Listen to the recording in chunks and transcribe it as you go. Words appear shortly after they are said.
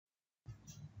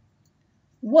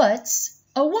What's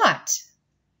a watt?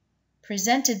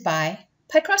 Presented by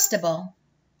Picrustable.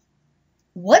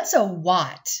 What's a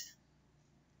watt?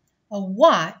 A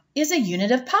watt is a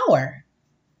unit of power.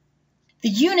 The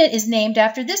unit is named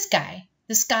after this guy,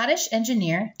 the Scottish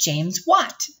engineer James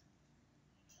Watt.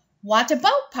 What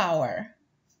about power?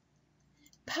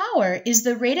 Power is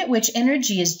the rate at which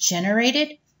energy is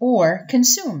generated or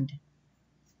consumed.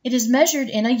 It is measured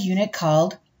in a unit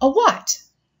called a watt.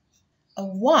 A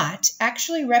watt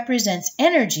actually represents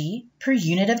energy per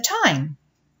unit of time.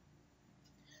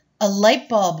 A light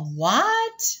bulb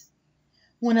what?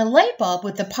 When a light bulb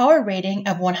with a power rating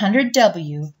of 100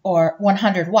 W or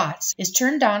 100 watts is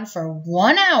turned on for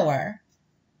 1 hour,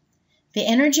 the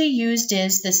energy used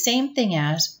is the same thing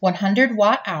as 100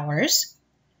 watt-hours,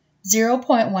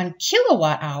 0.1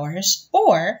 kilowatt-hours,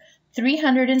 or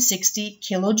 360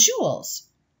 kilojoules.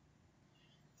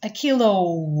 A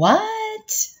kilo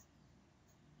what?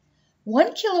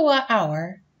 1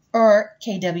 kilowatt-hour, or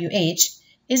kWh,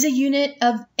 is a unit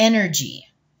of energy.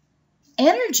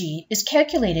 Energy is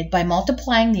calculated by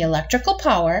multiplying the electrical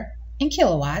power in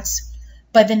kilowatts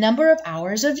by the number of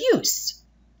hours of use.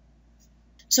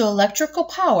 So electrical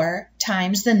power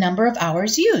times the number of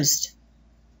hours used.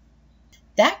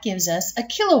 That gives us a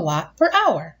kilowatt per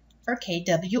hour, or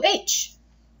kWh.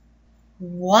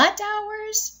 Watt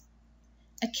hours?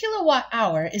 A kilowatt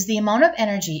hour is the amount of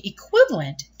energy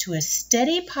equivalent to a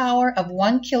steady power of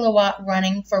 1 kilowatt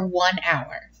running for 1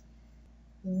 hour.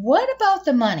 What about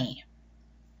the money?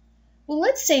 Well,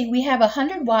 let's say we have a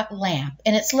 100-watt lamp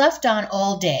and it's left on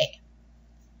all day.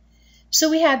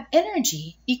 So we have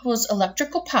energy equals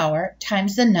electrical power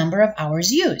times the number of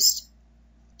hours used.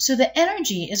 So the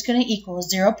energy is going to equal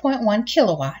 0.1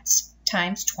 kilowatts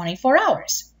times 24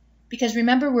 hours. Because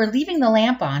remember, we're leaving the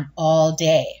lamp on all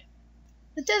day.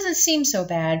 It doesn't seem so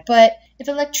bad, but if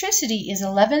electricity is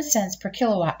 11 cents per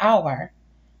kilowatt hour,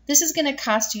 this is going to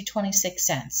cost you 26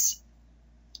 cents.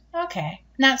 Okay,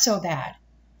 not so bad.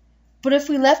 But if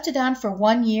we left it on for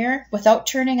 1 year without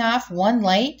turning off one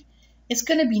light, it's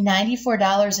going to be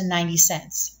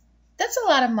 $94.90. That's a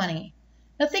lot of money.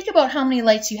 Now think about how many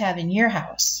lights you have in your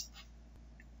house.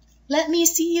 Let me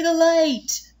see the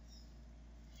light.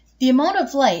 The amount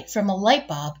of light from a light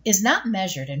bulb is not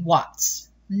measured in watts.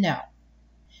 No.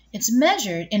 It's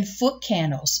measured in foot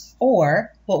candles,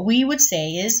 or what we would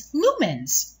say is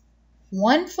lumens.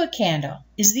 1 foot candle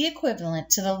is the equivalent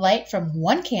to the light from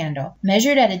 1 candle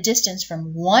measured at a distance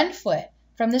from 1 foot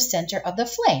from the center of the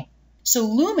flame. So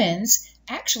lumens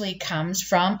actually comes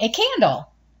from a candle.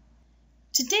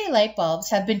 Today, light bulbs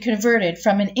have been converted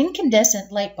from an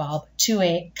incandescent light bulb to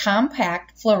a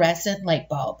compact fluorescent light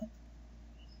bulb.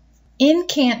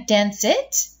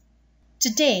 Incandescent?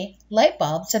 Today, light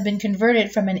bulbs have been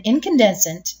converted from an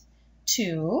incandescent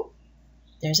to,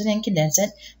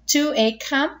 to a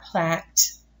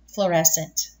compact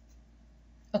fluorescent.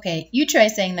 Okay, you try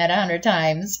saying that 100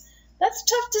 times. That's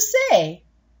tough to say.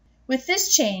 With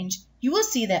this change, you will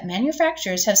see that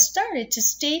manufacturers have started to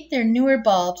state their newer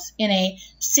bulbs in a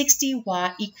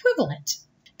 60-watt equivalent.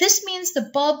 This means the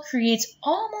bulb creates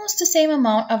almost the same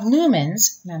amount of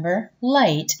lumens, remember,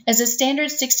 light, as a standard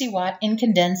 60-watt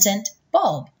incandescent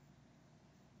bulb.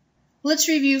 Let's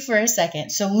review for a second.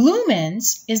 So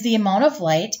lumens is the amount of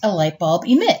light a light bulb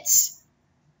emits.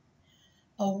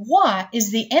 A watt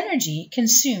is the energy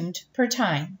consumed per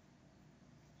time.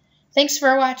 Thanks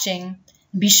for watching.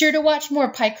 Be sure to watch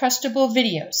more Picrustable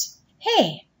videos.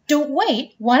 Hey, don't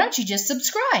wait. Why don't you just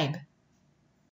subscribe?